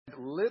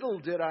little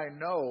did I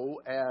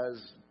know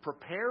as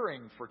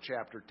preparing for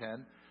chapter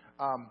 10,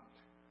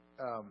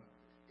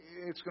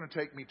 it's going to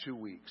take me 2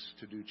 weeks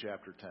to do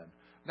chapter 10.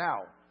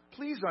 Now,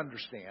 please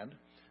understand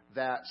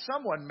that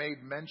someone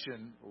made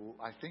mention,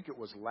 I think it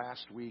was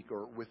last week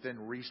or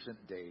within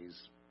recent days,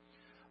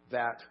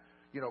 that,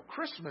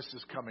 Christmas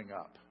is coming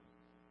up.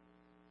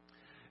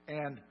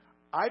 And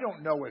I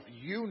don't know if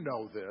you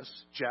know this,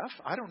 Jeff.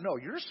 I don't know.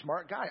 You're a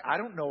smart guy. I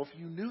don't know if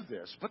you knew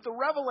this. But the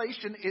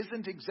Revelation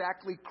isn't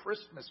exactly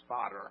Christmas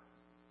fodder.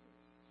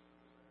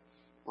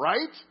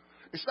 Right?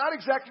 It's not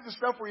exactly the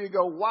stuff where you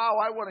go, wow,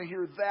 I want to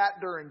hear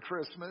that during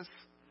Christmas.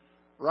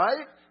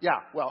 Right? Yeah,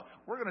 well,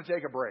 we're going to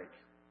take a break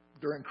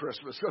during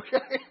Christmas,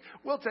 okay?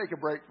 We'll take a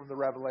break from the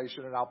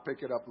Revelation, and I'll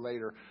pick it up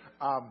later.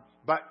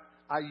 But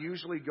I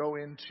usually go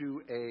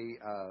into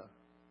a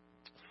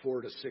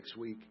 4 to 6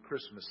 week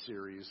Christmas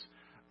series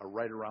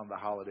right around the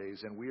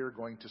holidays, and we are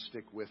going to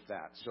stick with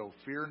that. So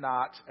fear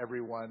not,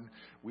 everyone.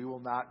 We will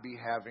not be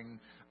having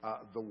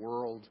the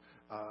world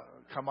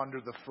come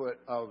under the foot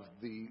of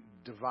the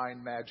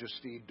divine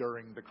majesty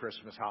during the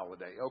Christmas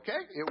holiday, okay?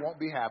 It won't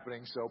be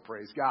happening, so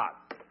praise God.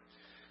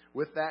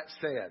 With that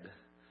said,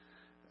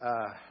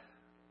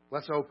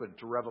 let's open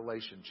to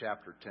Revelation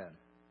chapter 10.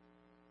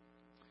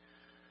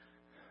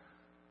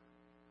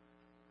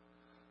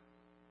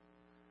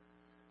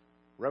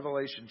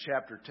 Revelation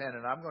chapter 10,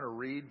 and I'm going to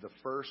read the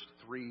first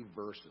 3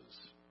 verses.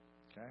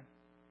 Okay?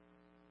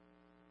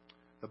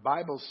 The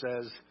Bible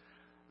says,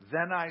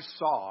 "Then I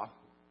saw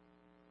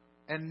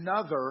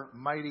another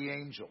mighty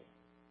angel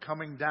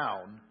coming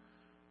down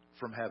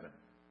from heaven.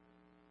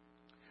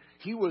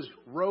 He was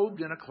robed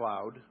in a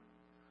cloud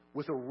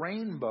with a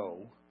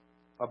rainbow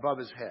above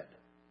his head.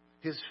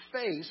 His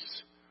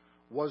face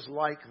was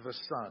like the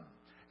sun,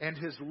 and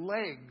his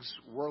legs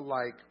were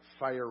like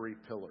fiery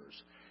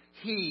pillars.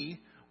 He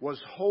was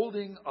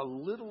holding a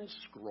little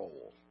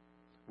scroll,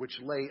 which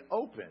lay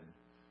open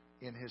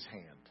in his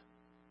hand.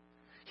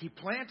 He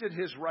planted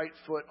his right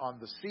foot on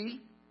the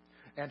sea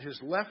and his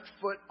left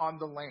foot on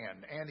the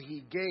land, and he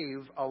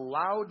gave a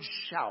loud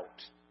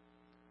shout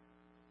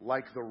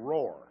like the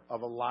roar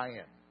of a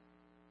lion.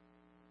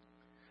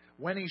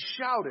 When he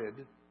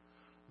shouted,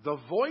 the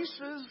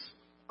voices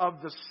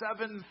of the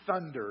 7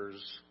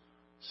 thunders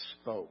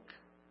spoke."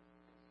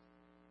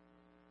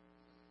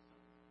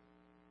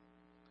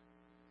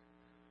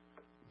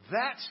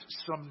 That's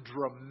some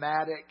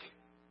dramatic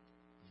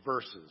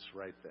verses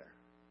right there.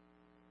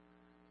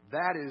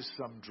 That is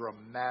some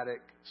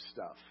dramatic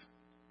stuff.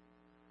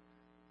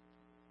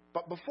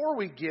 But before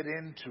we get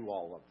into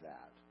all of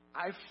that,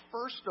 I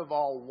first of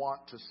all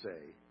want to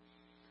say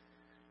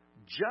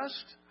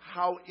just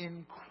how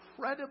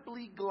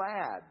incredibly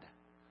glad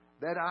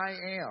that I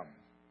am,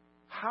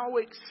 how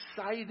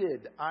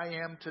excited I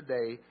am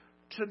today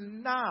to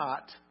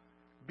not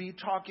be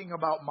talking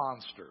about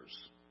monsters.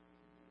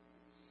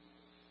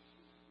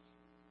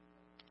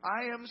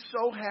 I am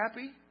so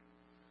happy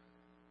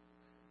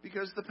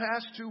because the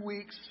past 2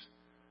 weeks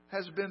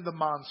has been the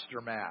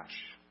Monster Mash.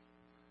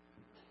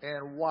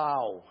 And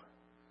wow,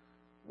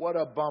 what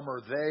a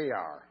bummer they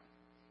are.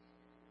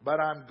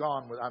 But I'm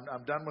done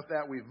with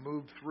that. We've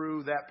moved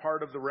through that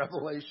part of the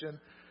Revelation,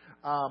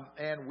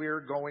 and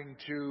we're going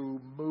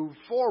to move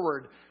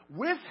forward.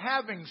 With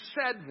having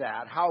said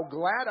that, how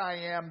glad I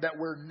am that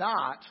we're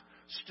not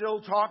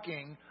still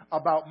talking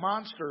about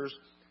monsters.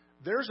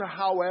 There's a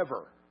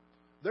however.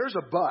 There's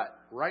a but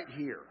right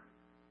here.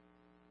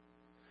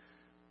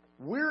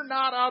 We're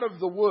not out of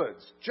the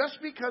woods. Just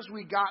because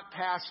we got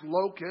past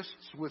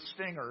locusts with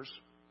stingers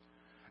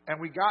and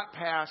we got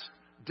past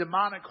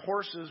demonic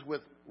horses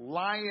with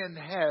lion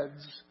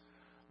heads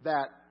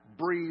that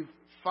breathe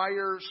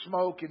fire,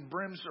 smoke, and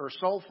brimstone or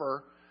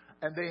sulfur,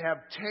 and they have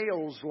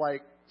tails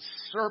like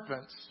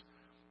serpents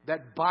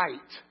that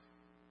bite.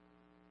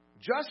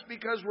 Just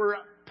because we're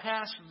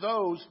past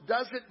those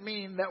doesn't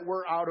mean that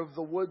we're out of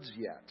the woods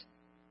yet.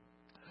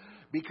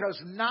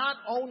 Because not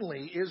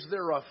only is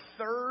there a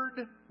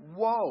third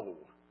woe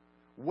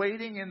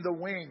waiting in the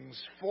wings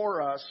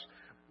for us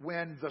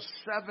when the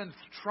 7th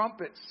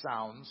trumpet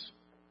sounds,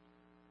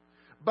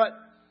 but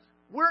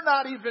we're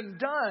not even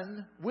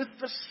done with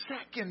the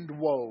second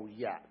woe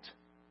yet.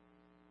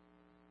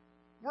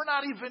 We're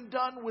not even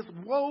done with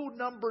woe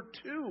number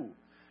 2.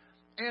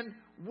 And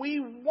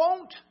we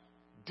won't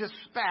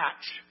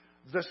dispatch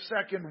the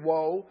second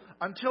woe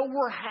until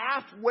we're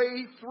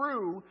halfway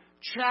through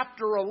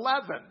chapter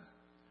 11.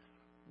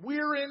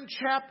 We're in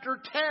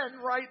chapter 10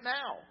 right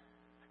now.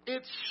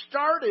 It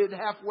started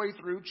halfway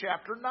through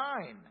chapter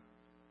 9.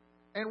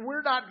 And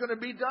we're not going to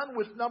be done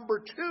with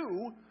number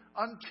 2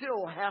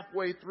 until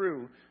halfway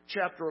through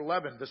chapter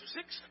 11. The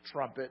 6th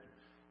trumpet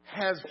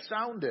has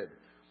sounded.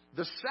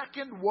 The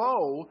second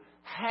woe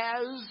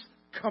has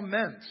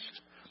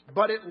commenced.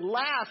 But it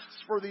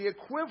lasts for the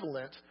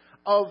equivalent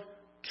of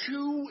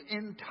 2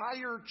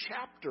 entire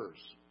chapters.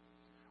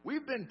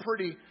 We've been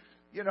pretty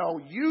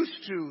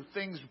used to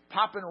things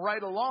popping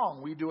right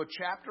along. We do a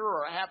chapter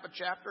or a half a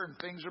chapter and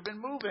things have been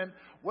moving.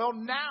 Well,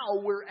 now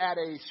we're at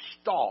a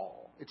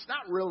stall. It's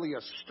not really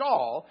a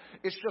stall.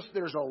 It's just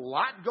there's a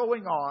lot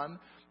going on,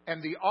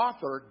 and the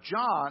author,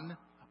 John,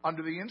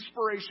 under the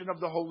inspiration of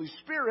the Holy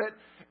Spirit,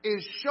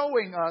 is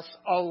showing us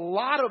a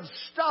lot of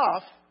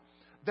stuff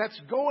that's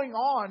going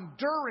on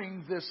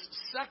during this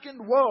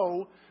second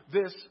woe,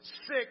 this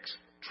sixth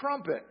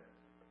trumpet.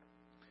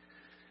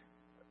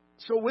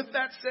 So with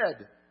that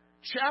said,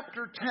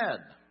 chapter 10,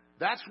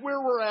 that's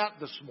where we're at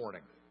this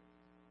morning.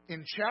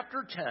 In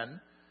chapter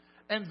 10,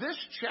 and this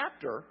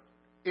chapter,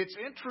 it's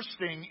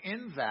interesting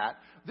in that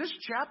this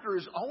chapter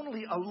is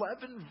only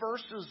 11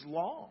 verses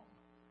long.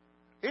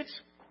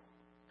 It's,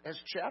 as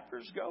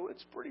chapters go,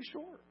 it's pretty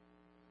short.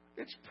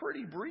 It's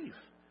pretty brief.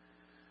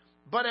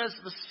 But as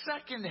the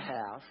second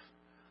half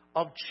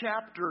of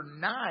chapter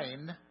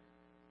 9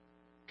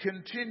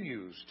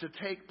 continues to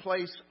take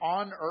place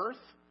on earth,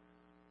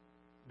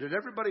 did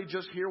everybody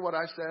just hear what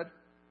I said?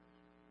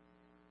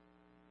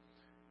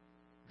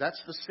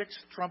 That's the sixth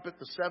trumpet,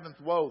 the seventh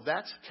woe.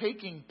 That's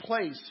taking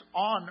place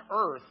on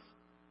earth.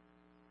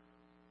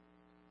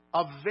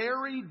 A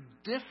very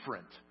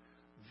different,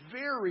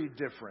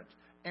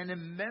 an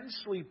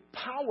immensely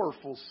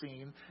powerful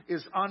scene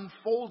is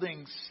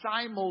unfolding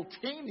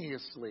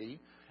simultaneously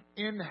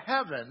in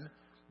heaven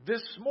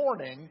this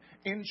morning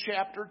in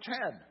chapter 10,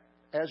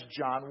 as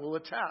John will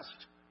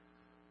attest.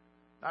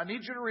 Now, I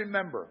need you to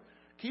remember,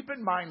 keep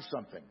in mind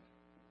something.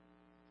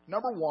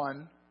 Number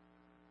one,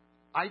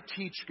 I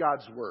teach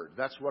God's Word.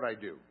 That's what I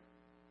do.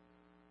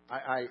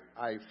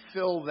 I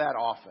fill that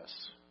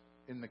office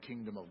in the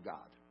kingdom of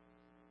God.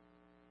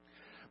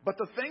 But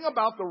the thing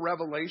about the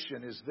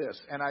revelation is this,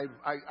 and I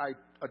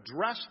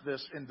addressed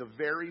this in the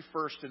very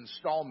first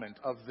installment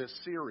of this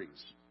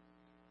series.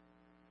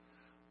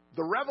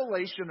 The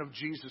revelation of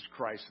Jesus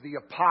Christ, the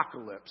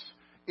apocalypse,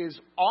 is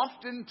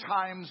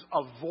oftentimes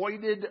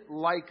avoided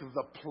like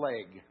the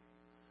plague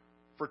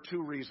for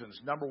two reasons.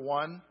 Number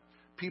one,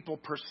 people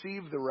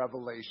perceive the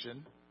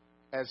revelation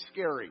as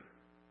scary.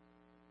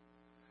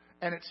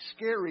 And it's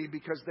scary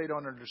because they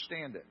don't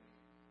understand it.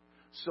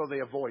 So they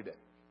avoid it.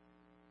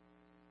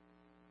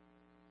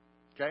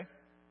 Okay?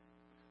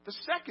 The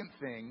second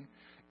thing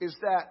is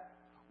that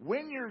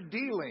when you're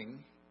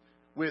dealing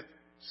with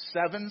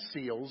 7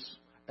 seals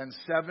and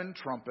 7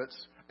 trumpets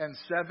and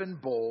 7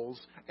 bowls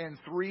and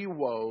 3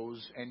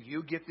 woes, and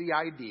you get the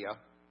idea,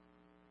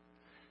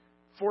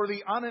 for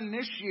the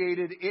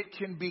uninitiated, it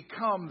can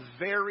become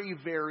very,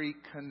 very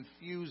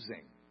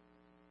confusing.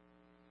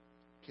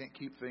 Can't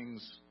keep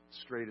things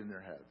straight in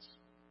their heads.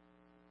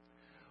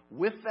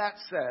 With that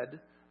said,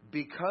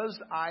 because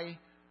I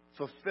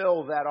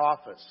fulfill that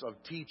office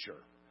of teacher,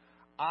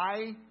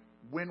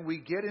 when we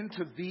get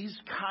into these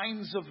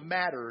kinds of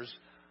matters,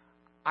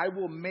 I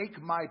will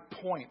make my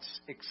points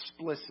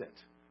explicit,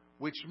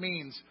 which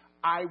means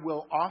I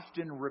will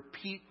often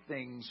repeat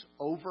things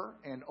over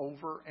and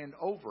over and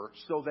over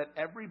so that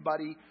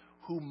everybody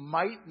who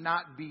might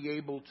not be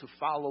able to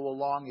follow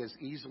along as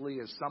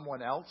easily as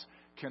someone else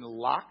can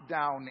lock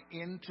down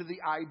into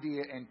the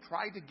idea and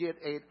try to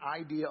get an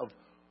idea of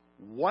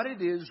what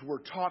it is we're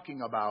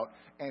talking about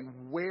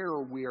and where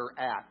we're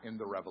at in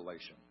the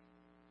revelation.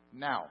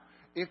 Now,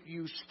 if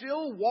you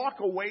still walk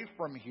away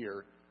from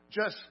here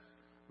just...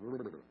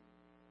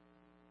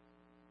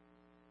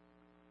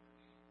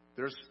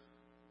 There's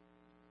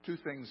 2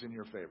 things in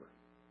your favor.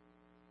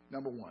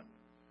 Number one,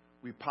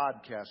 we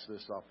podcast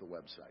this off the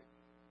website.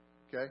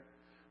 Okay?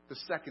 The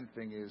second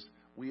thing is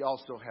we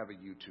also have a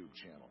YouTube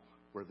channel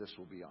where this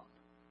will be on.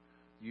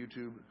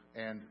 YouTube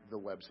and the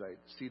website,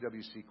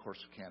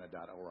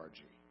 cwccorsicana.org.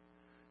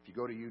 If you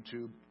go to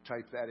YouTube,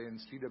 type that in,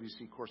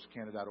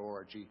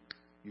 cwccorsicana.org,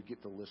 you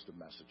get the list of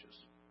messages.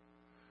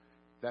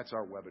 That's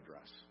our web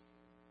address.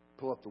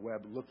 Pull up the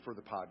web, look for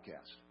the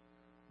podcast.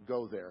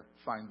 Go there,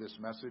 find this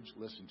message,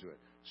 listen to it,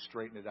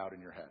 straighten it out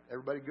in your head.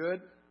 Everybody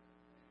good?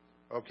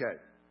 Okay.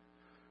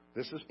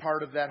 This is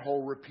part of that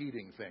whole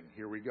repeating thing.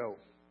 Here we go.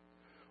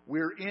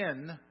 We're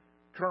in,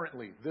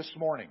 currently, this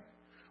morning,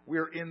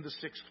 we're in the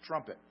 6th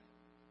trumpet.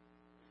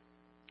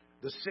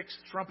 The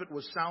 6th trumpet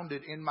was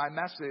sounded in my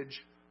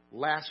message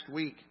last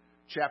week,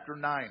 chapter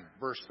 9,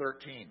 verse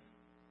 13.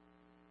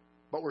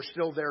 But we're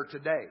still there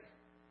today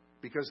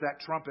because that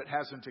trumpet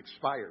hasn't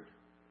expired.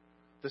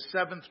 The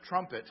 7th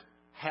trumpet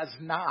has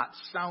not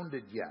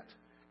sounded yet.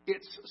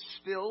 It's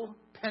still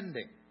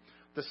pending.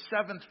 The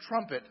 7th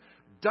trumpet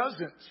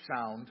doesn't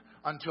sound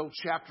until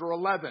chapter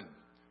 11,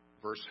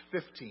 verse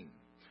 15.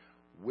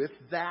 With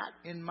that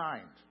in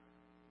mind,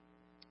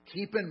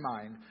 keep in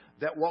mind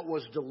that what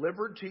was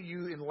delivered to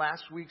you in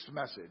last week's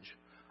message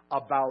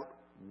about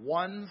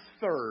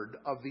 1/3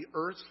 of the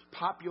earth's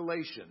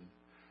population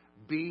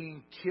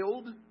being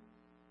killed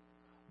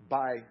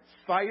by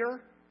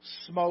fire,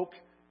 smoke,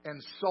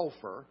 and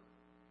sulfur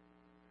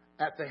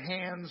at the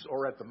hands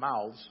or at the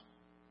mouths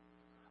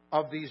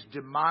of these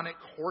demonic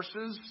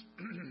horses.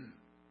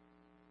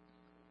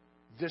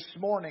 This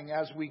morning,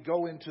 as we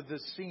go into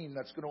this scene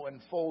that's going to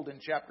unfold in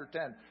chapter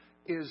 10,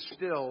 is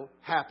still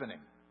happening.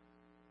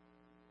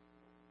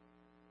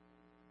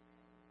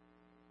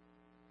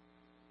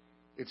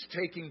 It's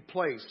taking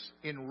place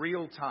in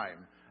real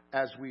time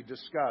as we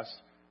discuss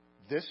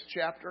this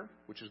chapter,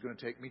 which is going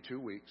to take me 2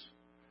 weeks,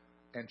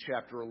 and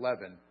chapter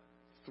 11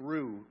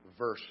 through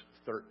verse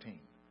 13.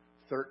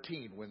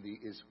 13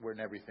 is when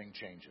everything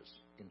changes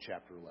in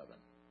chapter 11.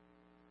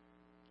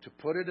 To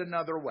put it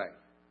another way,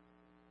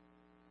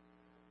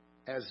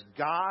 as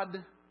God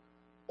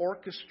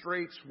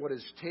orchestrates what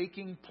is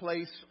taking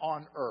place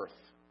on earth,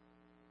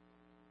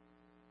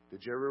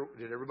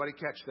 did everybody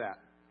catch that?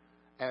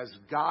 As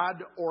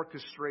God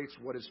orchestrates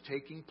what is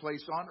taking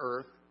place on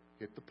earth,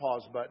 hit the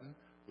pause button.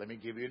 Let me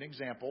give you an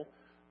example.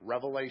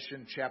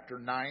 Revelation chapter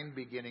 9,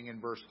 beginning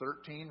in verse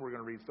 13. We're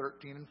going to read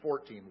 13 and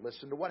 14.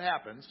 Listen to what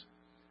happens.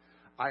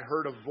 I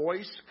heard a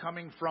voice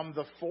coming from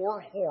the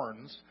four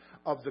horns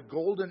of the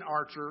golden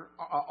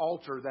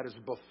altar that is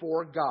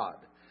before God.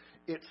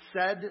 It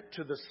said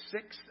to the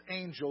sixth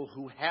angel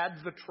who had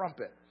the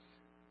trumpet,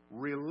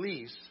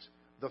 release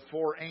the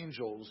four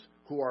angels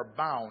who are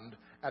bound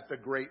at the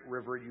great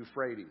river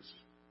Euphrates.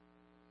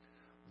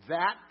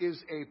 That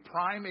is a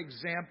prime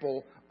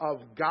example of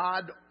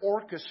God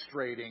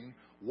orchestrating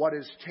what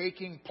is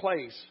taking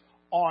place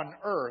on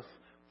earth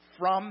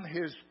from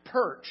his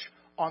perch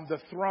on the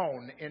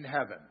throne in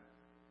heaven.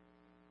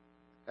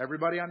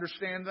 Everybody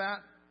understand that?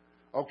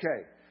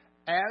 Okay.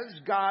 As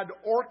God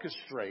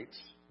orchestrates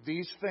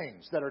these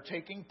things that are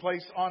taking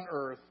place on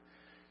earth,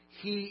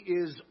 he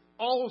is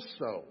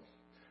also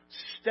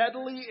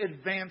steadily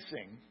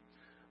advancing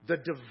the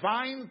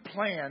divine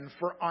plan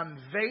for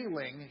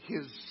unveiling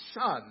his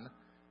Son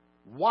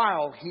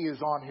while he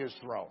is on his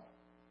throne.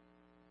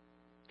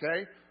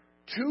 Okay?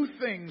 Two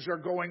things are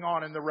going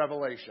on in the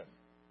Revelation.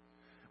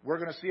 We're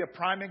going to see a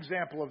prime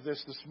example of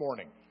this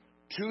morning.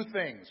 Two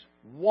things.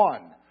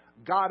 One,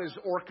 God is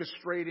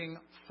orchestrating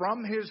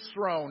from his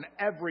throne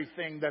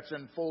everything that's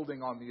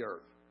unfolding on the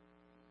earth.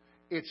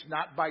 It's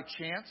not by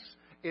chance.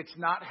 It's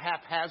not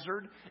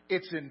haphazard.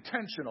 It's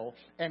intentional.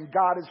 And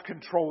God is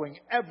controlling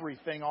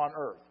everything on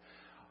earth.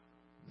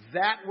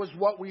 That was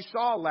what we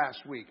saw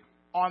last week.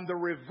 On the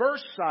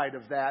reverse side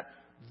of that,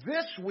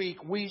 this week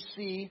we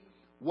see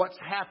what's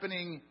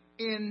happening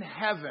in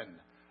heaven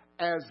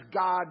as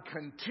God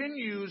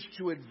continues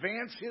to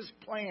advance his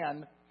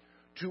plan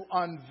to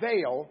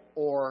unveil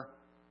or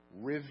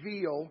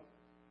reveal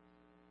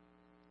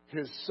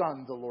his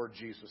Son, the Lord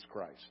Jesus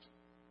Christ.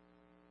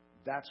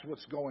 That's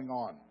what's going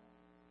on.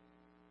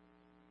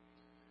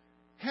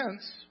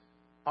 Hence,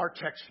 our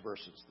text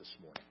verses this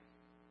morning.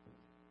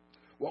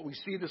 What we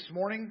see this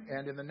morning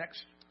and in the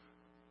next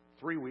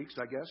 3 weeks,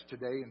 I guess,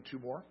 today and 2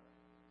 more,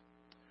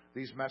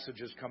 these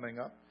messages coming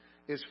up,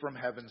 is from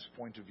heaven's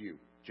point of view.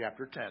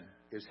 Chapter 10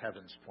 is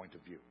heaven's point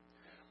of view.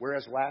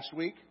 Whereas last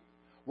week,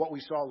 what we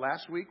saw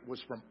last week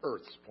was from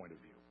earth's point of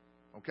view.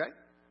 Okay?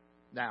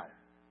 Now,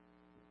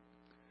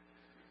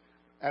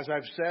 as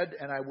I've said,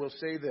 and I will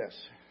say this,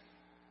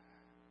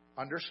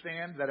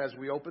 understand that as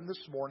we open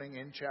this morning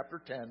in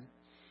chapter 10,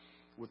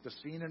 with the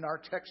scene in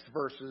our text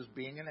verses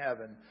being in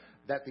heaven,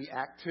 that the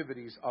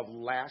activities of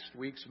last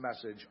week's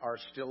message are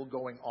still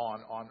going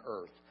on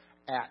earth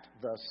at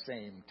the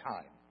same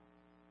time.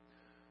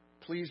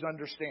 Please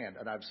understand,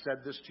 and I've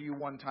said this to you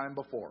one time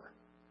before,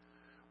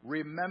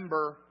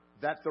 remember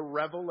that the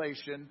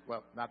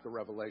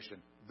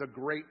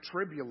Great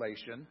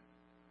Tribulation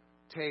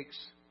takes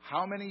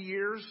how many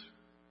years?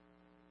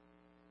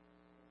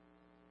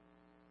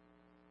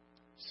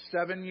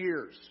 7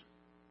 years.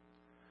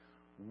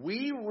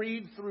 We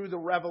read through the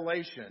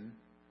Revelation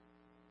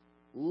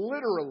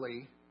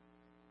literally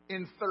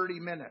in 30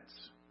 minutes.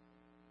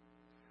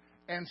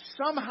 And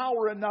somehow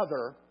or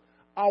another,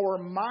 our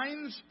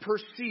minds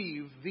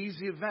perceive these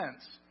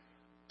events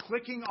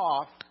clicking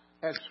off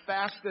as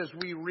fast as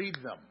we read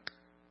them.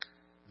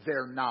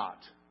 They're not.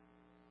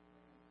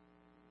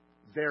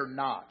 They're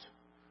not.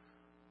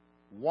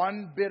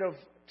 One bit of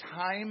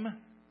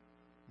time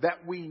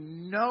that we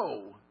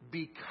know,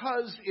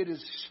 because it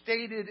is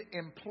stated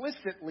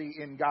implicitly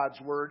in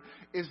God's Word,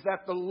 is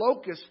that the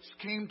locusts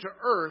came to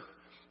earth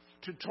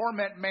to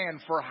torment man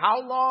for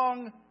how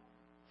long?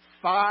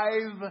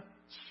 5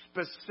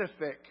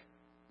 specific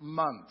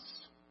months.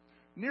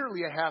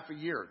 Nearly a half a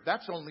year.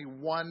 That's only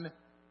one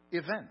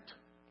event.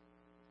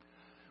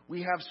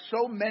 We have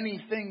so many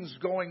things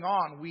going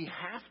on. We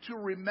have to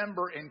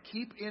remember and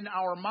keep in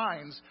our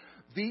minds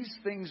these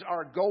things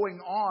are going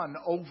on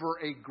over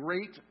a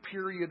great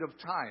period of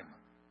time.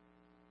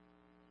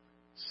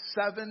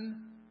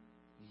 7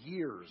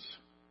 years.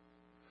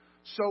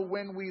 So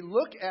when we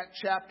look at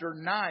chapter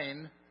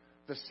 9,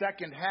 the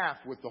second half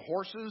with the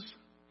horses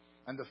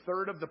and the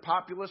third of the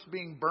populace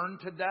being burned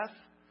to death,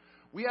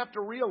 we have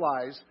to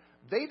realize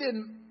they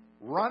didn't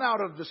run out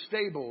of the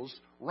stables,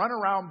 run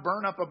around,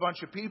 burn up a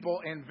bunch of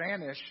people, and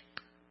vanish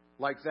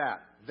like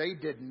that. They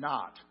did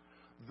not.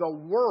 The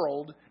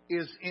world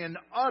is in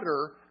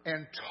utter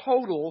and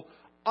total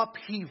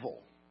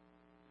upheaval.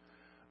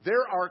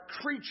 There are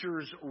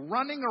creatures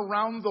running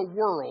around the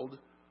world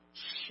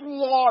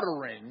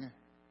slaughtering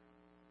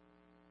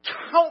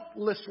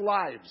countless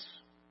lives.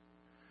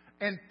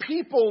 And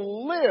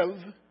people live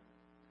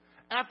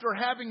after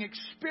having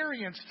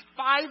experienced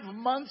 5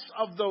 months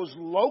of those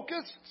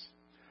locusts,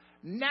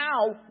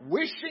 now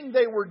wishing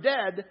they were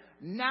dead,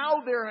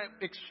 now they're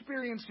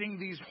experiencing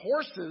these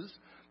horses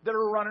that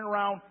are running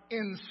around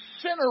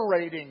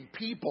incinerating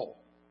people.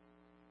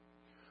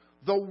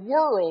 The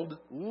world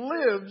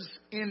lives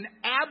in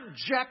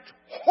abject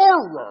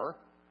horror,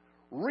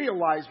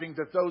 realizing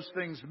that those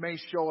things may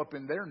show up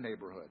in their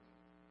neighborhood.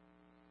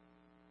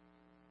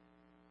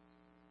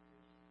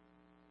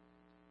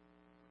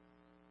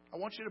 I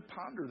want you to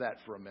ponder that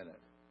for a minute.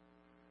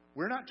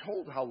 We're not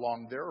told how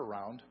long they're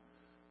around,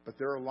 but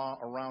they're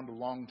around a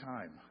long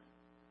time,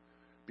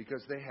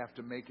 because they have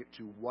to make it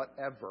to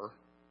whatever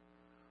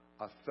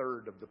a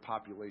third of the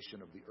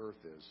population of the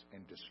earth is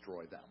and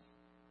destroy them.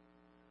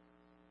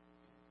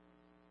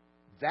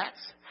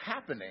 That's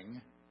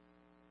happening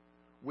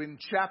when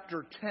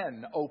chapter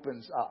 10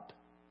 opens up.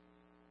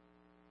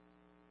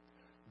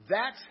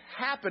 That's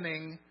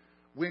happening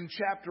when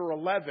chapter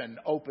 11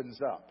 opens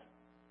up.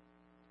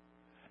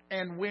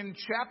 And when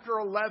chapter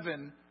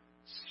 11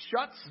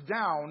 shuts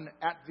down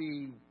at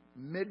the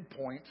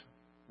midpoint,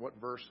 what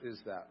verse is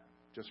that?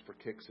 Just for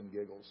kicks and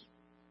giggles.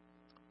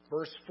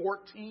 Verse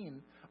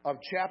 14 of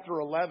chapter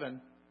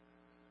 11,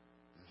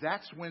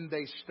 that's when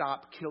they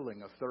stop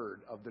killing a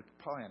third of the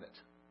planet.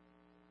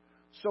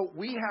 So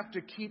we have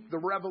to keep the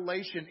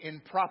revelation in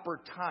proper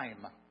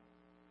time.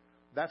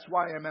 That's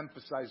why I'm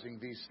emphasizing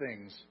these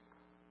things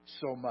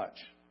so much.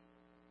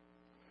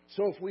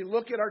 So if we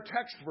look at our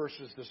text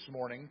verses this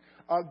morning,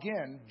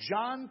 again,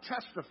 John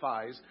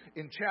testifies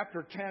in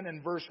chapter 10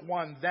 and verse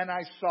 1, "Then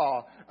I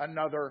saw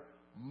another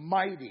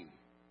mighty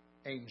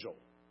angel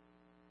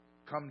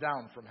come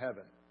down from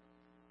heaven."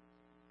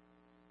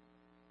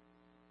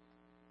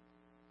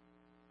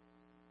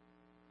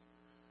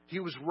 He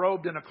was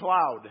robed in a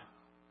cloud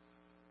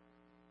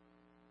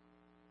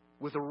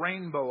with a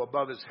rainbow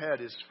above his head.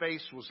 His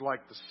face was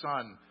like the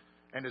sun,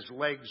 and his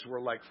legs were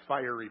like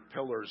fiery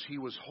pillars. He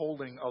was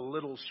holding a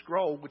little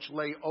scroll which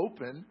lay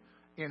open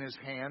in his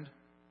hand.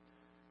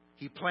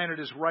 He planted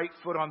his right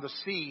foot on the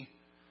sea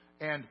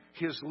and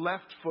his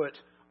left foot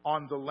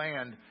on the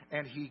land,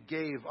 and he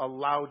gave a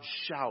loud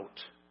shout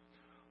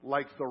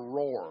like the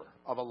roar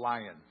of a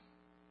lion.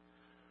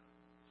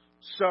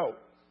 So,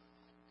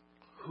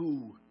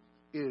 who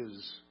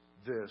is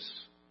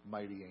this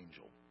mighty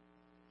angel?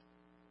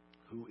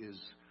 Who is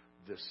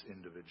this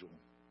individual?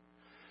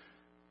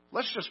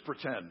 Let's just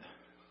pretend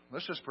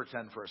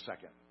for a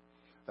second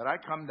that I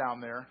come down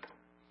there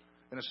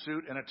in a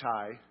suit and a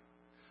tie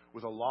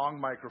with a long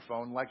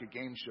microphone like a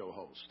game show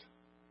host.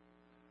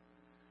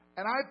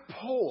 And I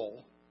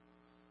poll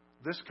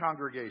this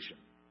congregation,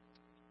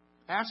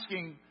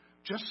 asking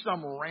just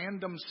some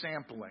random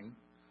sampling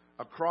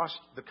across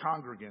the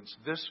congregants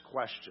this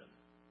question: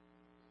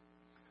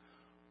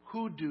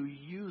 Who do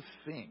you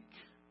think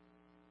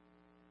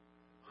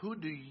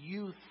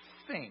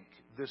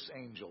this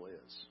angel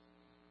is?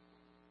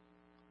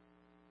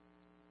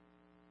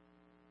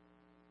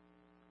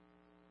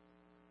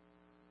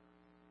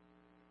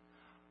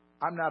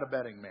 I'm not a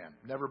betting man.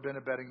 Never been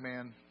a betting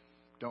man.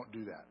 Don't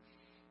do that.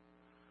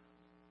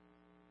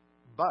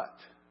 But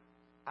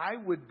I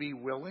would be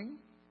willing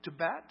to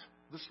bet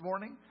this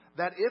morning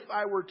that if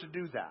I were to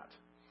do that,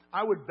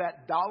 I would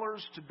bet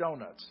dollars to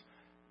donuts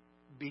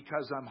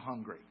because I'm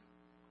hungry.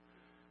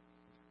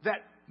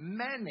 That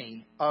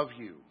many of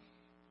you,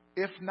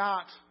 if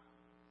not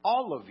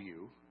all of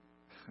you,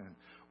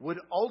 would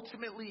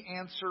ultimately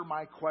answer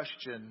my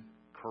question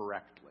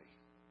correctly.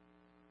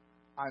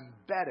 I'm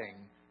betting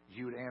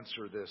you'd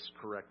answer this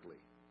correctly.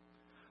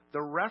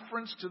 The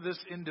reference to this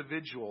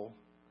individual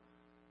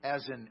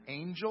as an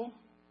angel,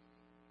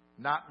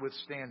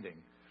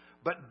 notwithstanding,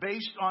 but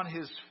based on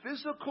his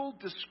physical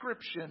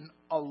description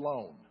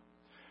alone,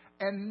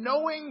 and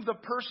knowing the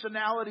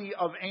personality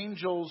of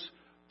angels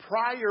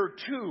prior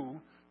to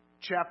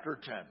chapter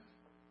 10,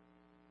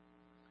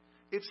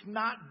 it's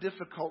not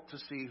difficult to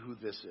see who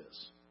this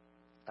is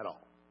at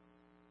all.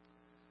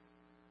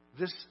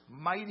 This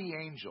mighty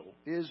angel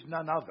is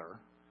none other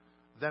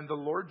than the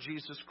Lord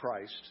Jesus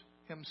Christ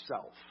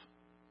himself.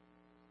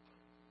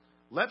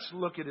 Let's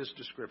look at his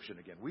description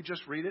again. We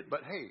just read it,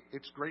 but hey,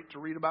 it's great to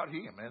read about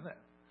him, isn't it?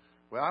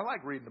 Well, I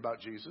like reading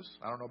about Jesus.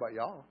 I don't know about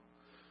y'all.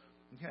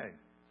 Okay.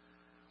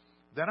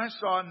 Then I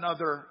saw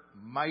another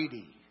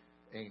mighty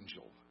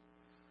angel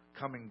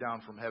coming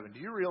down from heaven. Do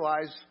you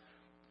realize,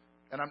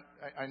 and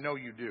I know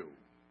you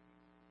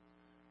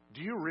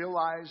do you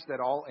realize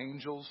that all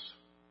angels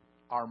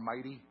are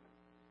mighty?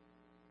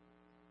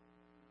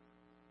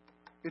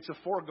 It's a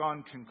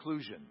foregone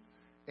conclusion.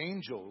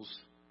 Angels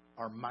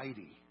are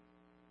mighty.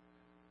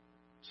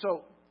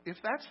 So, if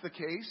that's the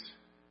case,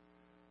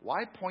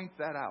 why point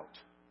that out?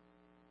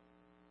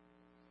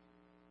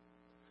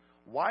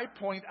 Why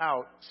point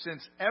out,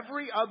 since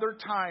every other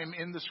time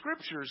in the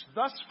Scriptures,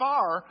 thus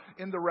far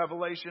in the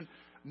Revelation,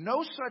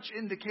 no such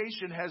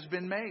indication has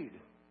been made?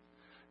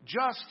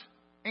 Just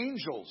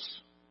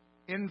angels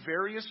in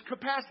various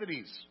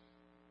capacities.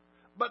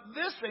 But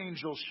this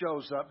angel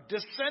shows up,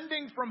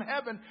 descending from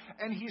heaven,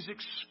 and he's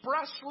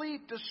expressly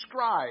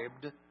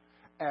described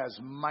as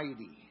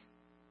mighty.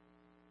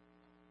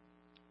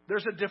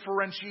 There's a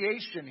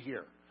differentiation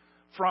here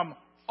from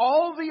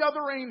all the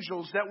other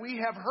angels that we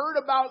have heard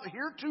about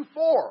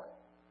heretofore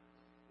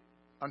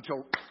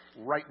until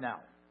right now.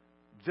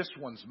 This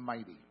one's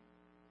mighty.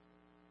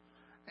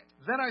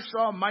 Then I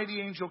saw a mighty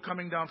angel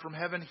coming down from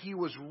heaven. He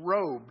was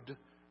robed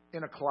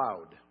in a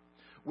cloud,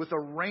 with a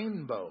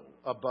rainbow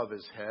above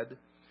his head.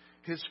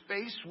 His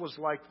face was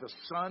like the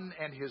sun,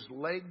 and his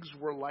legs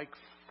were like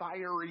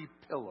fiery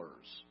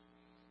pillars.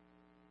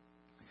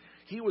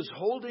 He was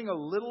holding a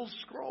little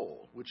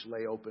scroll, which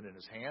lay open in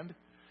his hand.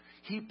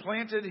 He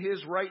planted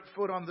his right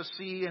foot on the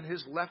sea and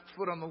his left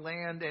foot on the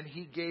land, and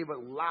he gave a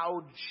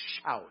loud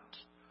shout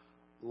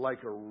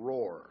like a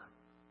roar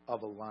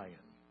of a lion.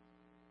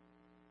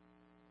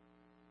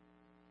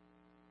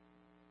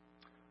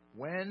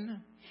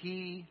 When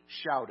he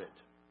shouted,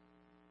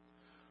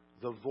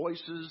 the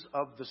voices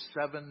of the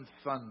seven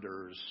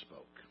thunders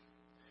spoke.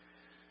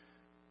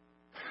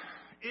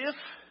 If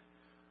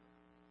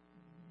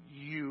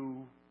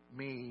you,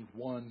 me,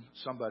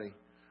 somebody,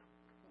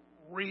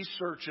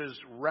 researches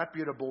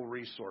reputable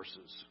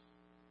resources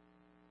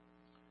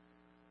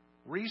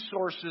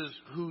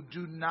who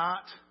do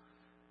not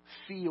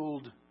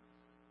field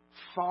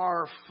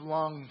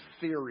far-flung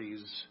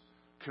theories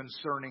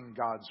concerning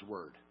God's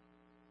Word.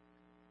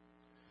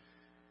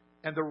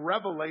 And the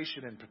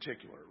revelation in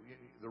particular,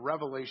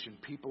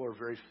 people are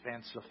very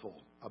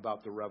fanciful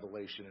about the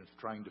revelation and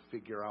trying to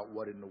figure out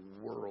what in the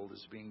world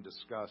is being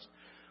discussed.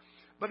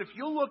 But if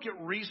you look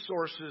at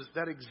resources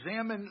that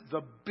examine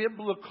the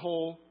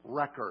biblical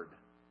record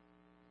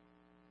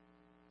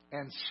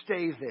and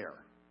stay there,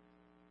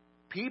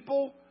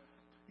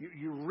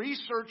 you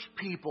research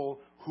people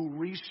who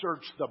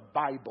research the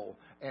Bible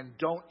and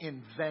don't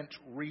invent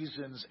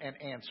reasons and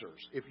answers.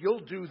 If you'll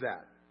do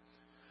that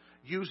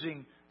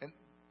using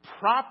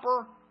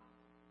proper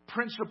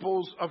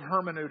principles of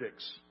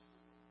hermeneutics,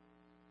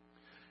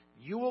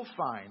 you will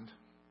find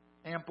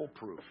ample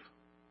proof.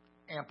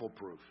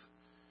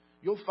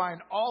 You'll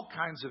find all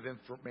kinds of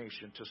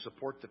information to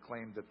support the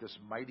claim that this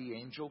mighty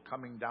angel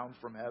coming down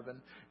from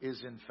heaven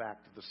is in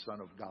fact the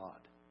Son of God.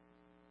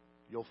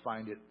 You'll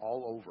find it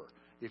all over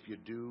if you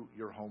do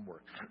your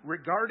homework.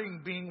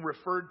 Regarding being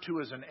referred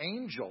to as an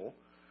angel,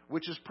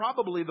 which is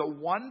probably the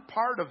one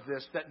part of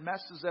this that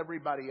messes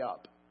everybody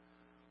up.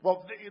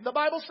 Well, the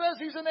Bible says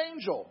he's an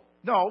angel.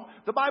 No,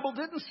 the Bible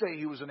didn't say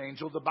he was an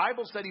angel. The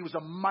Bible said he was a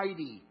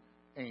mighty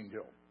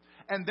angel.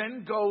 And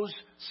then goes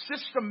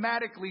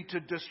systematically to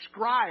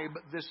describe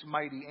this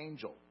mighty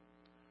angel.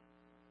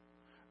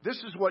 This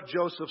is what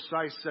Joseph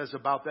Seiss says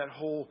about that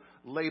whole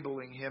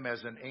labeling him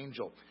as an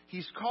angel.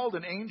 He's called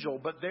an angel,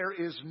 but there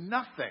is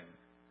nothing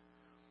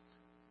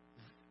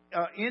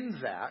in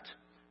that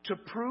to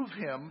prove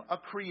him a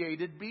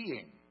created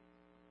being.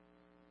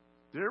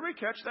 Did everybody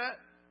catch that?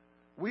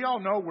 We all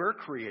know we're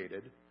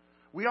created.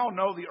 We all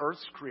know the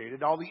earth's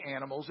created, all the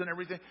animals and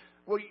everything.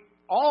 Well,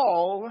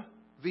 all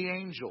the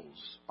angels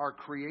are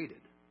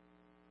created.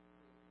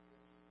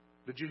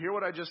 Did you hear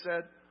what I just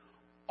said?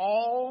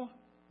 All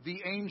the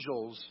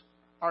angels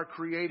are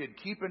created.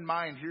 Keep in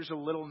mind, here's a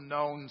little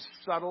known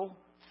subtle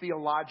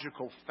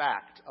theological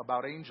fact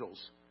about angels.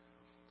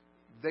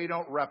 They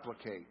don't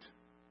replicate.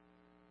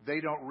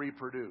 They don't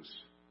reproduce.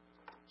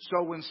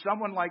 So when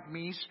someone like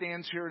me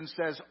stands here and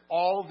says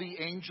all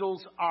the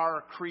angels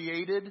are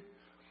created,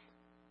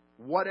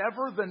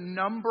 whatever the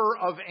number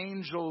of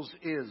angels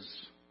is,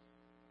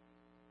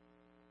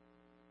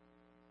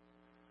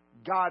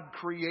 God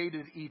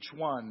created each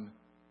one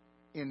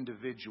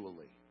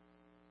individually.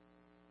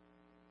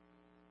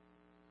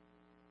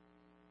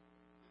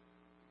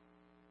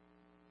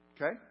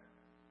 Okay?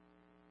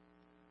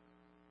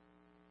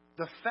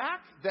 The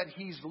fact that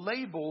he's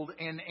labeled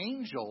an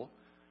angel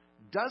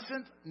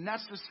doesn't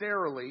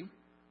necessarily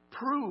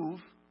prove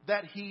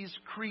that he's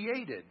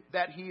created,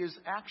 that he is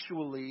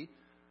actually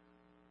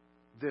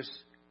this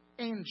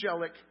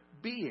angelic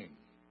being.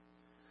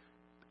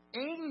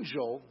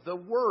 Angel, the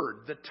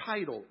word, the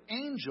title,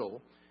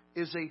 angel,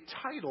 is a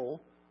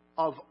title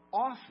of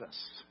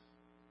office,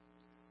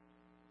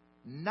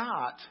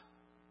 not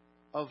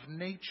of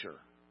nature.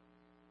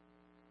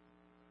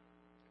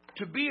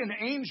 To be an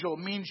angel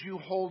means you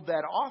hold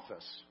that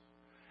office.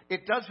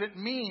 It doesn't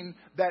mean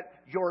that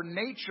your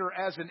nature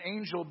as an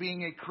angel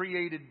being a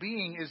created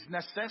being is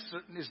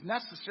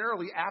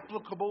necessarily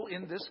applicable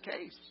in this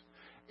case.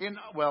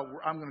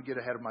 I'm going to get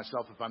ahead of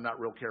myself if I'm not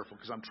real careful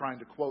because I'm trying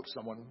to quote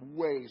someone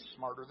way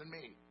smarter than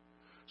me.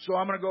 So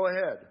I'm going to go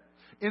ahead.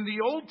 In the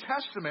Old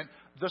Testament,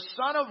 the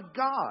Son of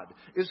God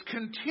is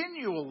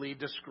continually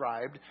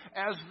described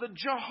as the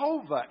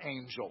Jehovah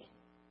angel.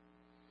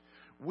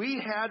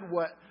 We had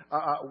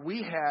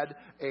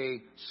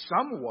a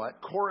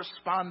somewhat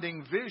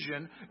corresponding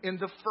vision in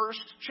the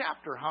first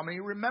chapter. How many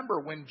remember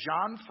when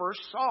John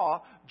first saw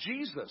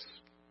Jesus?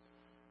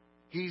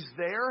 He's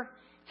there.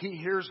 He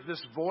hears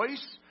this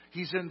voice.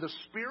 He's in the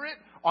Spirit.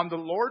 on the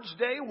Lord's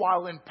Day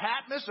while in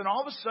Patmos, and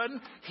all of a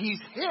sudden he's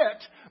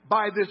hit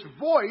by this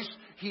voice.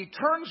 He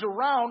turns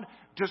around,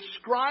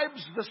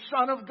 describes the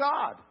Son of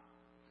God.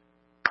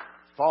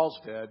 Falls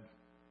dead.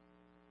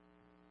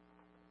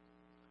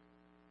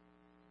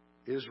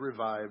 Is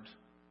revived.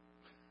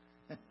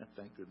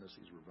 Thank goodness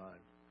he's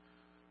revived.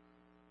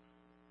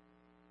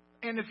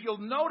 And if you'll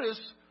notice,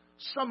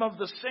 some of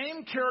the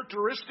same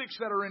characteristics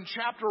that are in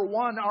chapter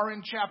 1 are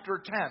in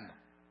chapter 10.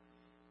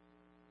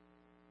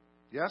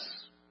 Yes?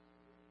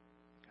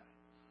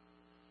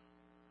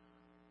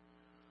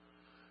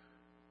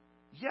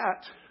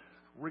 Yet,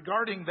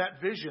 regarding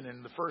that vision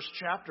in the first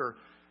chapter,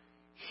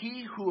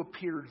 he who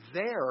appeared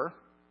there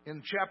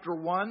in chapter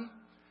 1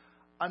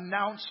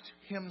 announced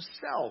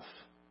himself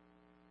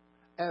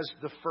as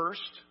the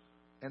first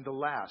and the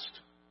last,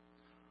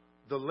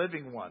 the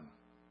living one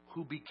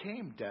who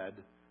became dead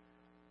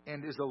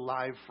and is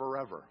alive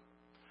forever.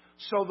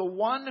 So the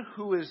one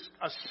who is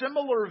a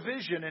similar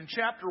vision in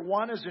chapter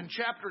 1 as in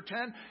chapter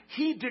 10,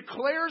 he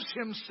declares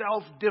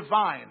himself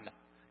divine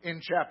in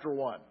chapter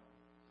 1,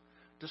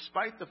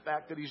 despite the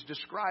fact that he's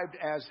described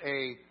as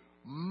a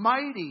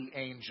mighty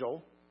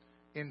angel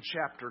in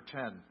chapter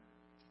 10.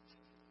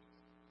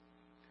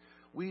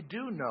 We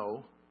do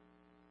know,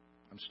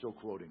 I'm still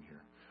quoting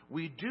here,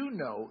 we do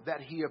know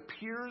that he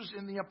appears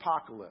in the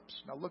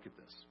apocalypse. Now look at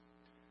this.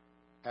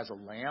 As a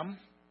lamb.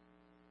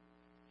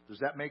 Does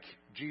that make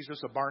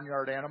Jesus a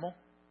barnyard animal?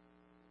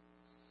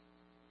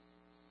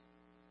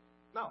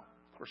 No,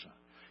 of course not.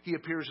 He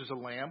appears as a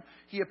lamb.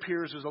 He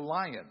appears as a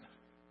lion.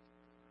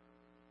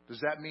 Does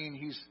that mean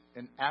he's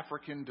an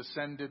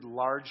African-descended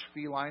large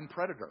feline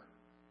predator?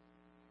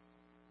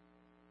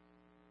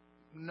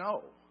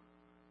 No.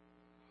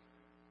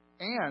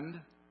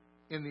 And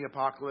in the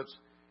apocalypse,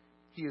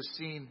 he is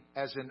seen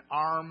as an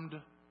armed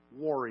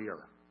warrior.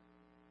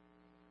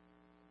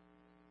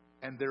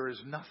 And there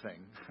is nothing,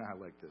 I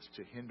like this,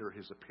 to hinder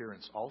his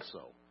appearance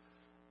also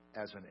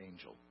as an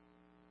angel.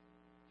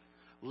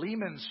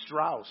 Lehman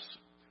Strauss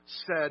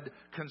said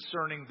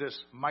concerning this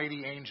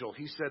mighty angel,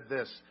 he said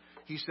this.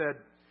 He said,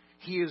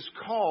 he is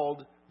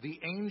called the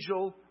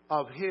angel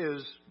of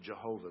his,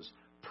 Jehovah's,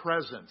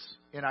 presence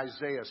in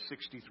Isaiah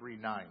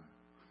 63:9.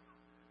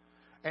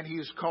 And he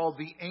is called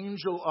the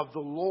angel of the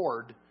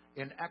Lord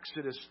in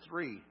Exodus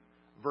 3,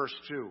 verse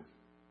 2.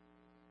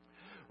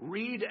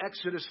 Read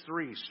Exodus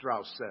 3,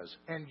 Strauss says,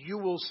 and you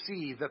will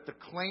see that the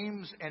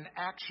claims and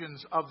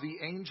actions of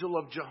the angel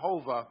of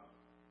Jehovah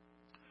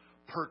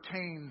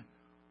pertain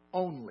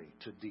only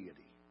to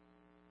deity.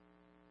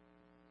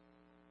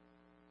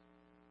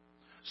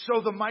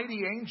 So the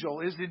mighty angel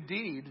is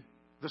indeed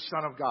the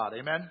Son of God.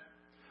 Amen?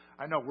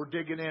 I know we're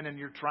digging in and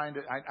you're trying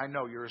to, I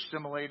know you're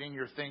assimilating,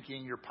 you're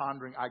thinking, you're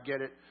pondering. I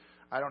get it.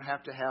 I don't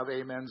have to have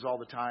amens all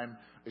the time.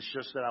 It's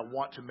just that I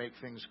want to make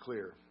things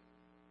clear.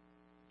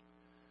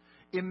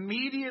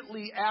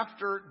 Immediately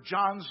after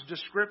John's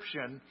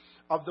description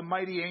of the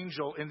mighty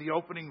angel in the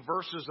opening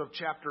verses of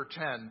chapter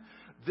 10,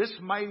 this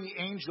mighty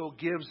angel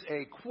gives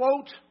a,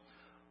 quote,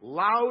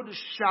 loud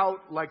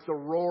shout like the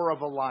roar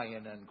of a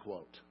lion, end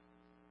quote.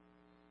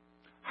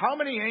 How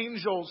many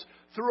angels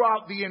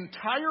throughout the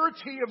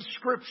entirety of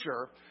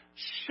Scripture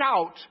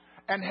shout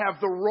and have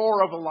the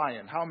roar of a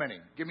lion? How many?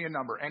 Give me a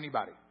number.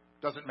 Anybody.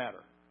 Doesn't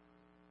matter.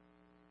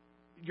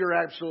 You're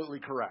absolutely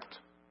correct.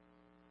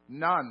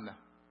 None.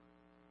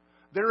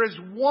 There is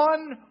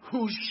one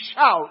whose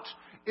shout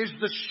is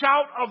the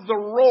shout of the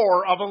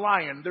roar of a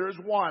lion. There is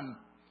one.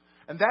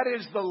 And that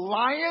is the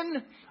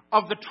Lion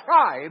of the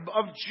tribe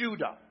of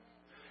Judah.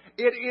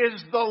 It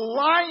is the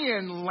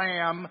lion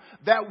lamb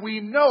that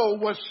we know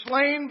was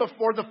slain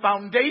before the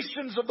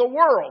foundations of the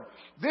world.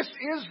 This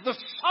is the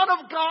Son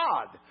of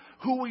God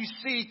who we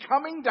see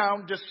coming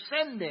down,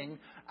 descending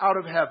out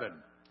of heaven.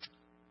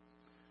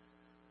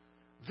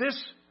 This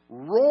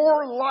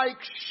roar-like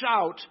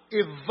shout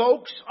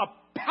evokes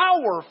a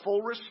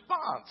powerful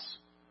response,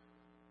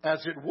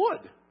 as it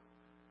would.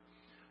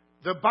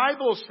 The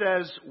Bible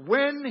says,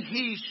 when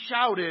he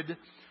shouted,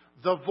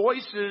 the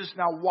voices,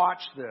 now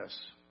watch this.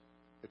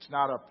 It's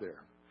not up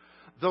there.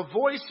 The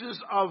voices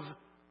of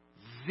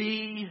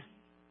the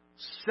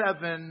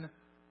 7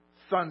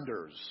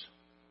 thunders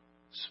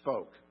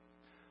spoke.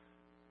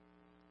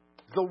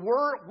 The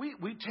word,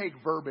 we take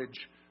verbiage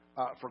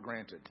for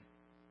granted.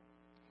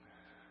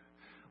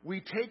 We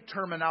take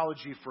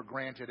terminology for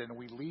granted and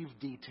we leave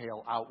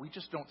detail out. We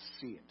just don't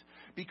see it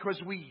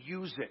because we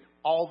use it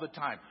all the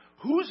time.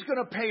 Who's going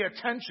to pay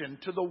attention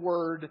to the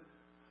word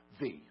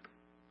the?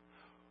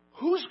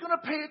 Who's going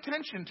to pay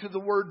attention to the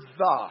word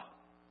the?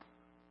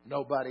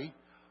 Nobody.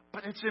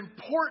 But it's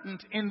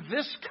important in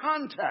this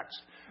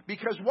context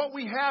because what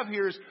we have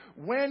here is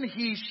when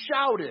he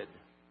shouted,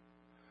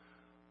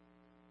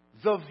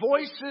 the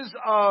voices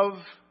of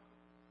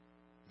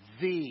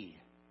the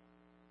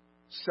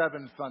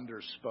 7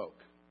 thunders spoke.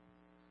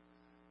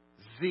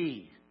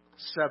 The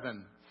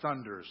 7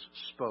 thunders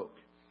spoke.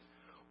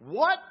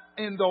 What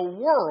in the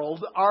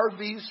world are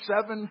these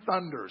 7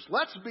 thunders?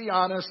 Let's be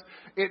honest,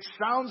 it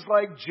sounds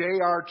like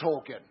J.R.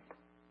 Tolkien.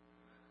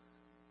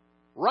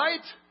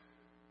 Right?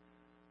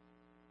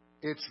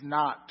 It's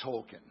not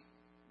Tolkien.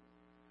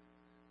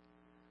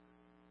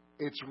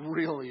 It's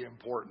really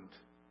important.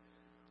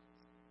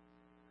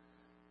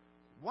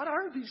 What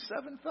are these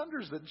seven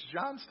thunders that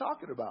John's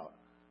talking about?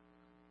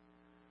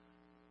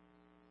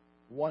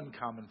 One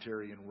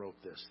commentarian wrote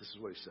this. This is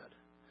what he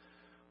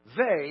said.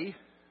 They,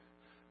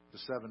 the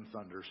seven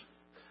thunders,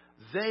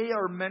 they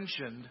are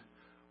mentioned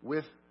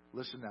with,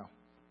 listen now,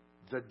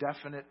 the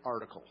definite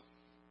article,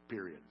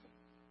 period.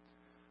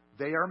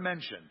 They are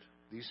mentioned,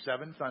 these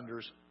seven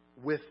thunders,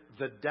 with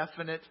the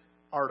definite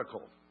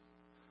article.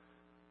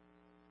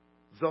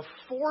 The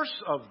force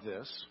of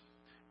this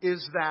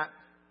is that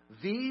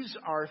these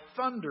are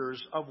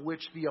thunders of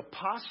which the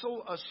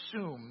apostle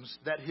assumes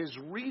that his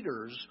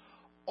readers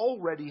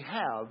already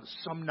have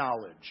some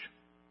knowledge.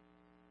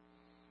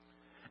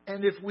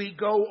 And if we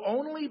go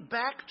only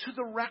back to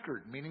the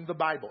record, meaning the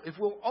Bible, if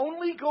we'll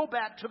only go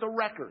back to the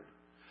record,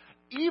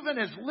 even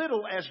as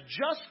little as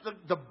just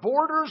the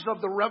borders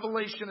of the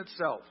revelation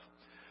itself,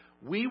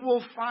 we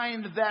will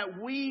find that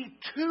we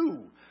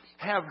too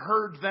have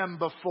heard them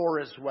before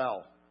as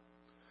well.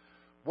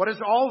 What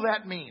does all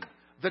that mean?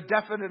 The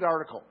definite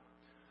article.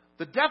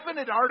 The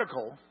definite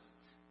article,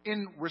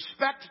 in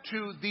respect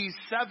to these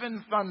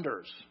seven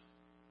thunders,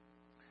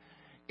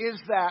 is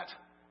that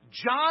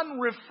John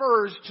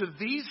refers to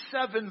these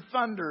seven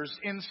thunders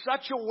in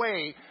such a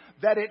way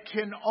that it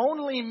can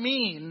only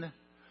mean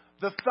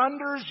the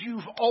thunders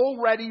you've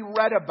already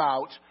read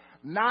about,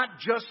 not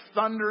just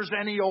thunders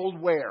any old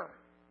where.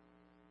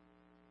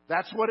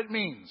 That's what it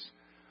means.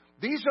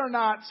 These are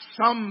not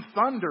some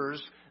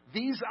thunders.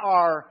 These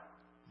are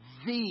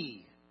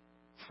the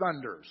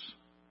thunders.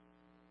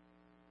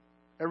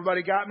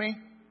 Everybody got me?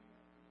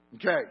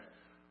 Okay.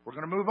 We're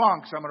going to move on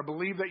because I'm going to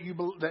believe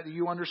that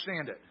you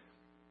understand it.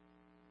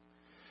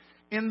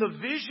 In the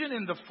vision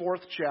in the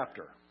 4th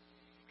chapter,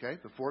 okay,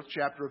 the 4th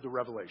chapter of the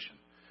Revelation,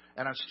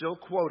 and I'm still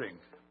quoting.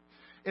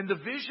 In the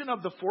vision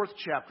of the 4th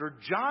chapter,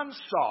 John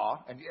saw,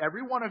 and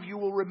every one of you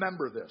will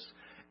remember this,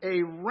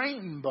 a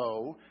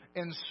rainbow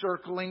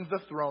encircling the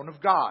throne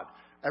of God.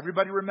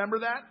 Everybody remember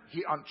that?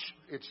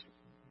 It's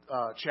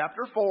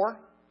chapter 4.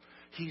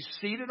 He's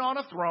seated on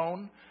a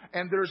throne,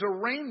 and there's a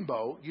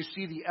rainbow. You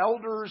see the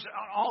elders,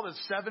 all the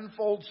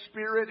sevenfold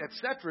spirit,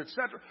 etc.,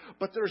 etc.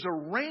 But there's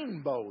a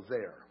rainbow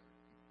there.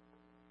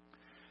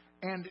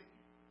 And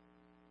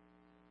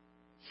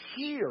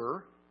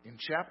here, in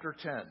chapter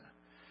 10,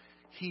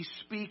 he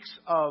speaks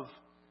of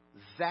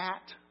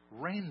that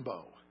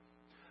rainbow.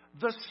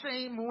 The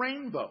same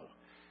rainbow.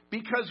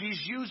 Because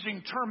he's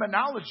using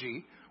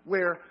terminology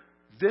where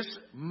this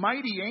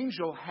mighty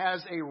angel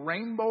has a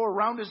rainbow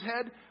around his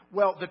head.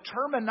 Well, the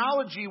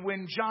terminology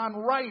when John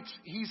writes,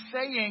 he's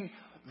saying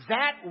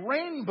that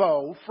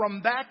rainbow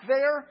from back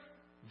there,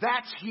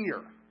 that's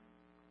here.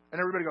 And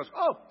everybody goes,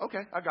 oh, okay,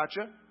 I got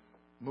you.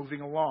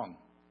 Moving along.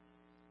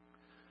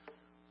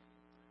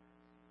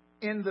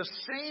 In the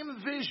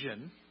same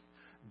vision,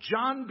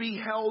 John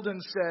beheld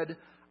and said,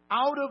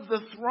 out of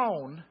the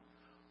throne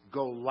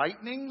go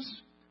lightnings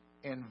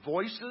and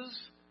voices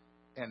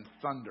and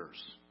thunders.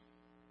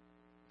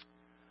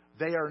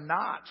 They are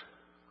not,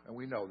 and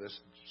we know this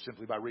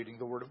simply by reading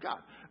the Word of God,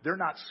 they're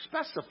not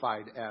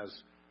specified as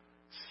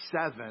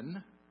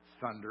 7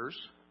 thunders,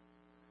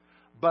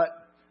 but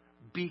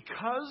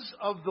because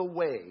of the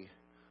way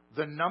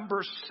the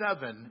number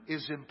 7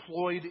 is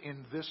employed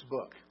in this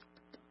book,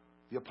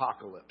 the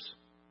Apocalypse,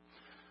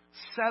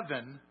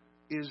 7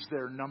 is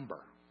their number.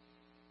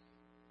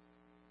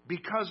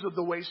 Because of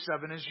the way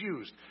 7 is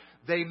used.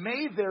 They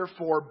may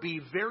therefore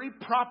be very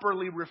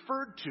properly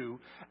referred to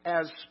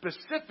as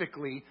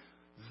specifically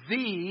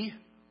the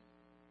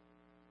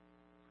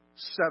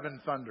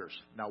 7 thunders.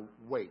 Now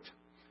wait.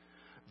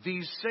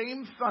 These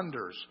same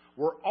thunders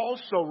were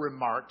also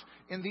remarked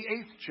in the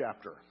 8th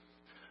chapter.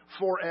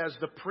 For as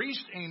the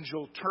priest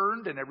angel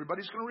turned, and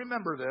everybody's going to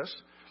remember this,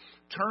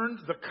 turned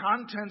the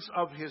contents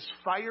of his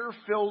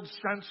fire-filled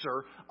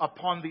censer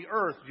upon the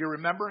earth. Do you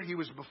remember?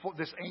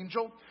 This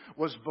angel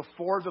was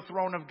before the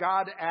throne of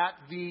God at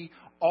the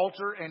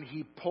altar, and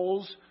he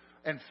pulls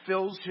and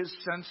fills his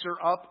censer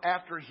up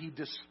after he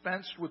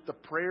dispensed with the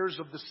prayers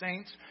of the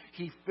saints.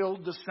 He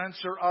filled the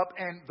censer up,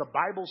 and the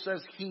Bible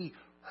says he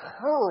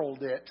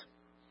hurled it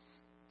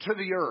to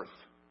the earth.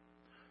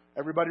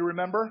 Everybody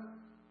remember?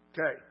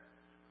 Okay.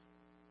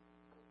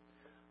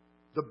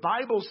 The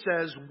Bible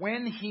says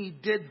when he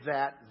did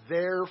that,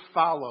 there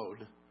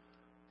followed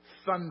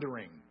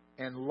thundering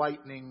and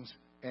lightnings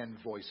and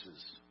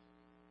voices.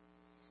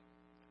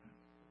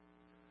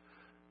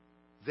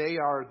 They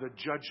are the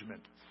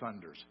judgment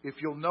thunders. If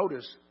you'll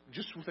notice,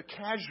 just with a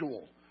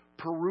casual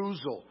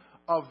perusal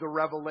of the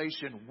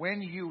Revelation,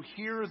 when you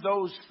hear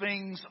those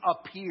things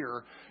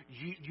appear,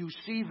 you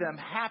see them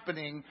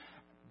happening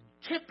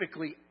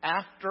typically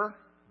after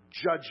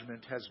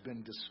judgment has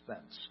been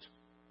dispensed.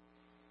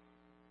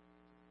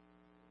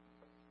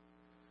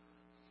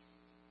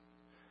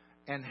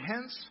 And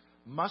hence,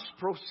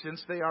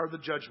 since they are the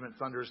judgment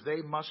thunders,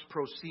 they must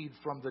proceed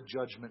from the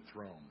judgment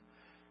throne.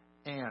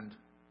 And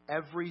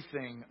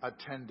everything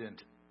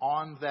attendant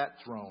on that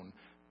throne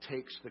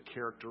takes the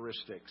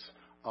characteristics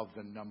of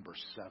the number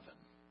 7.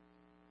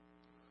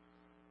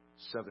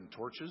 7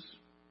 torches,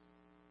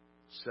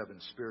 7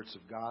 spirits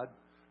of God,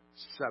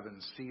 7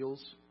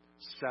 seals,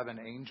 7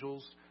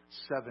 angels,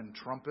 7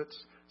 trumpets,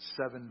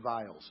 7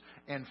 vials.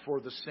 And for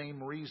the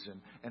same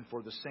reason and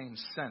for the same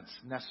sense,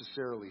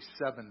 necessarily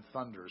 7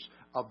 thunders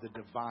of the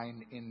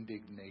divine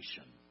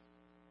indignation.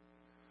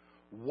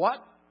 What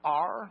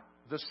are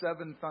the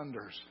 7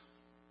 thunders?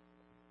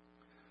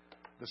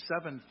 The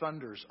 7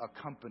 thunders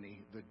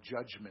accompany the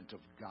judgment of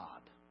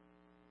God.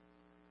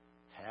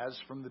 Has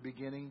from the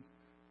beginning,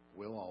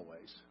 will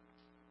always,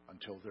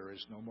 until there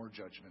is no more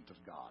judgment of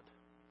God.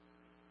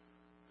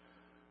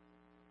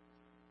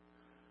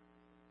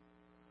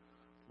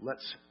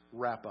 Let's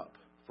wrap up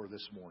for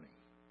this morning.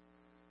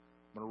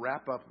 I'm going to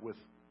wrap up with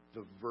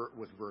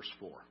verse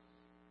 4.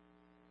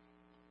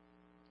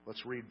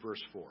 Let's read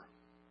verse 4.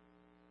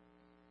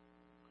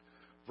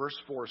 Verse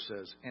 4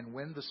 says, "And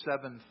when the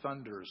 7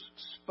 thunders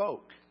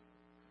spoke,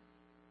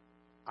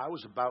 I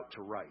was about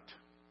to write."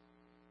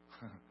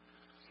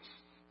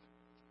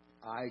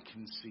 I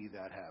can see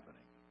that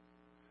happening.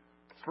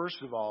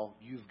 First of all,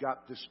 you've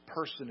got this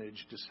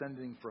personage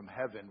descending from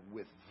heaven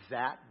with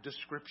that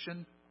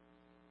description.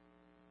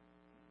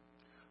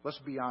 Let's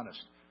be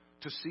honest.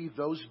 To see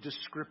those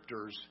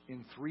descriptors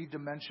in 3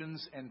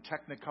 dimensions and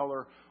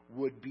Technicolor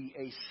would be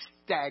a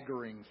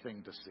staggering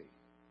thing to see.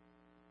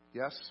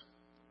 Yes?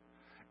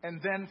 And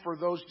then for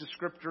those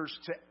descriptors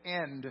to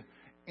end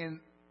in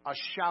a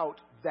shout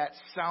that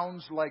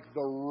sounds like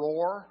the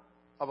roar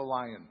of a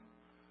lion.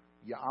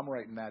 Yeah, I'm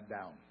writing that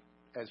down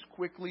as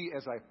quickly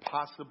as I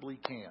possibly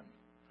can.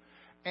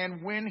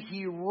 And when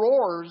he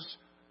roars,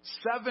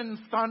 7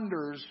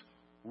 thunders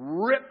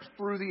rip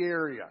through the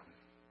area.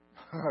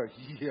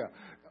 Yeah.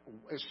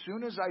 As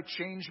soon as I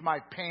change my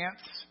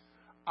pants,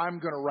 I'm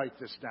going to write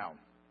this down.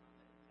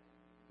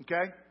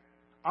 Okay?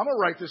 I'm going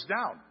to write this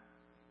down.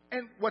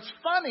 And what's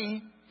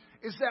funny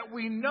is that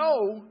we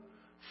know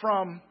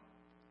from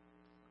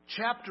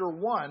chapter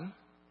 1,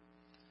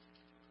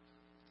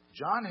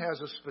 John has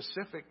a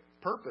specific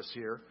purpose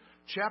here.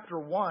 Chapter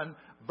 1,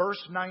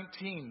 verse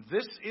 19.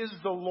 This is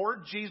the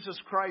Lord Jesus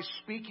Christ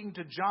speaking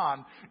to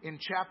John in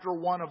chapter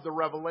 1 of the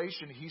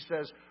Revelation. He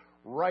says,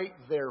 "Write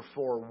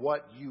therefore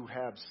what you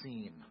have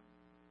seen."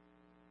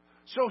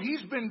 So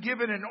he's been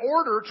given an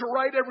order to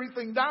write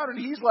everything down, and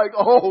he's like,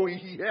 "Oh,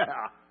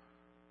 yeah."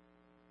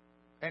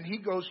 And he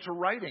goes to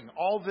writing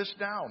all this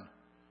down.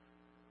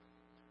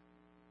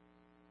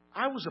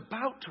 I was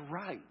about to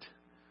write,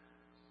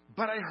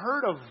 but I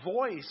heard a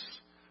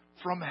voice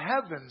from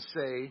heaven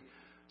say,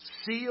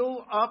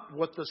 "Seal up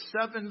what the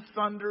 7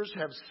 thunders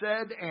have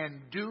said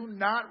and do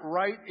not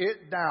write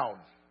it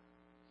down."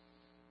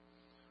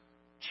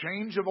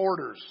 Change of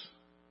orders.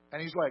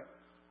 And he's like,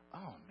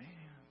 "Oh, man.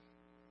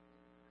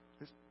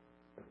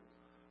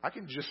 I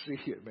can just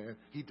see it, man.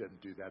 He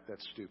didn't do that.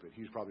 That's stupid."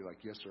 He's probably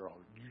like, "Yes, sir.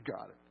 You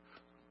got it.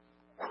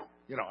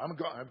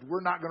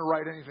 We're not going to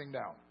write anything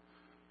down."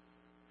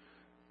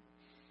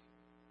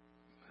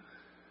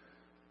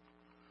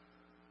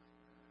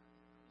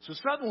 So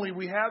suddenly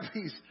we have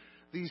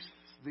these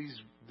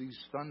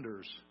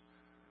thunders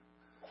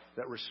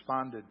that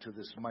responded to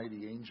this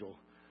mighty angel.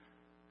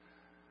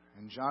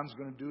 And John's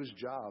going to do his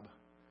job.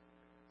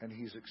 And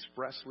he's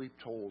expressly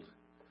told,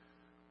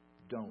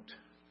 don't.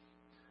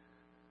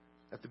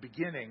 At the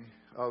beginning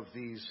of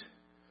these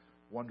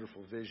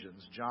wonderful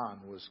visions,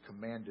 John was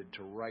commanded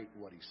to write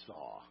what he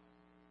saw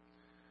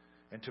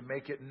and to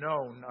make it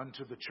known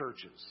unto the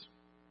churches.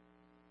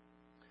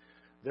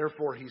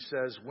 Therefore, he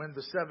says, "When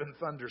the 7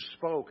 thunders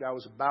spoke, I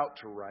was about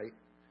to write,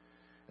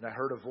 and I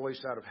heard a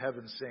voice out of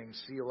heaven saying,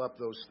 'Seal up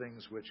those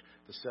things which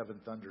the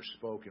 7 thunders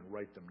spoke and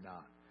write them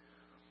not.'"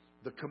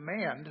 The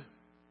command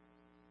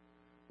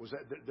was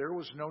that there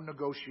was no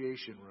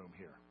negotiation room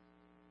here.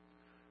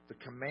 The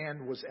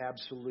command was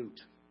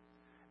absolute.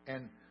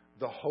 And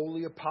the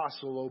holy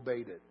apostle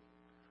obeyed it.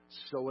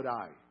 So would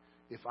I.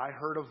 If I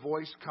heard a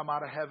voice come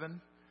out of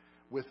heaven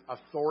with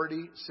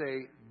authority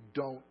say,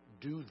 "Don't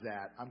do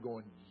that," I'm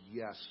going,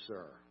 "Yes,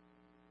 sir."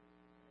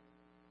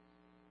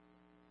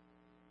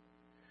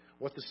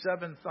 What the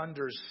 7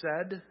 thunders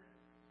said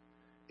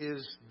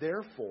is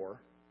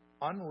therefore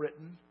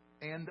unwritten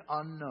and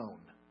unknown,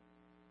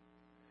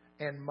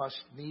 and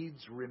must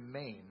needs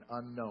remain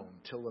unknown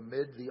till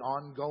amid the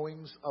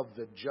ongoings of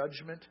the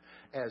judgment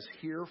as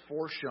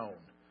herefore shown,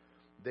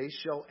 they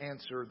shall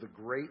answer the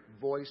great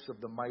voice of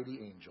the mighty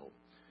angel.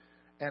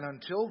 And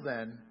until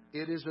then,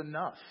 it is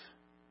enough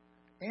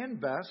and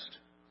best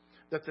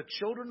that the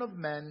children of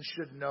men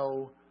should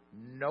know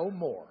no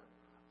more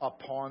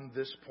upon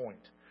this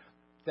point.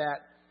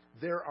 That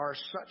there are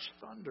such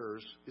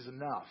thunders is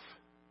enough.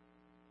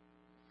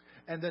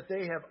 And that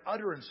they have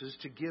utterances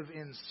to give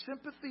in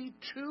sympathy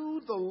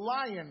to the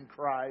lion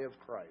cry of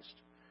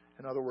Christ.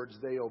 In other words,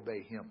 they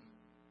obey him.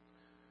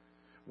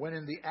 When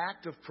in the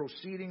act of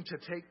proceeding to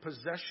take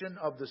possession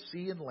of the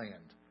sea and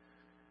land,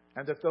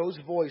 and that those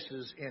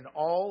voices in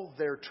all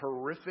their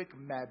terrific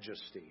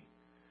majesty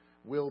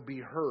will be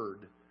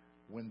heard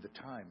when the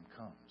time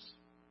comes.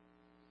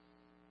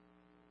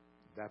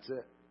 That's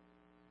it.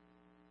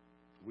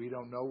 We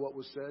don't know what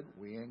was said.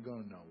 We ain't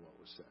going to know what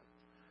was said.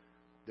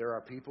 There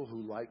are people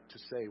who like to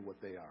say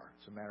what they are.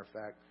 As a matter of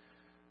fact,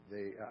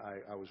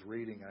 I was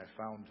reading and I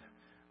found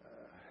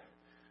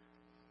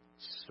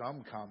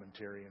some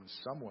commentary, and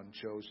someone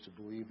chose to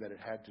believe that it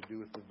had to do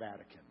with the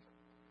Vatican.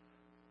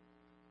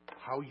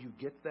 How you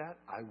get that,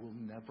 I will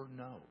never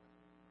know.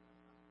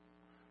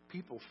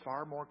 People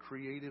far more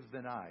creative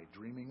than I,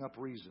 dreaming up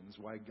reasons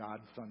why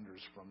God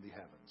thunders from the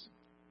heavens.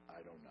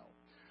 I don't know.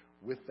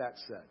 With that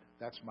said,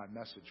 that's my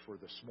message for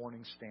this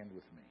morning. Stand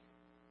with me.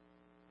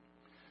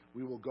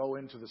 We will go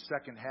into the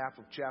second half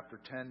of chapter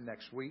 10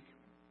 next week.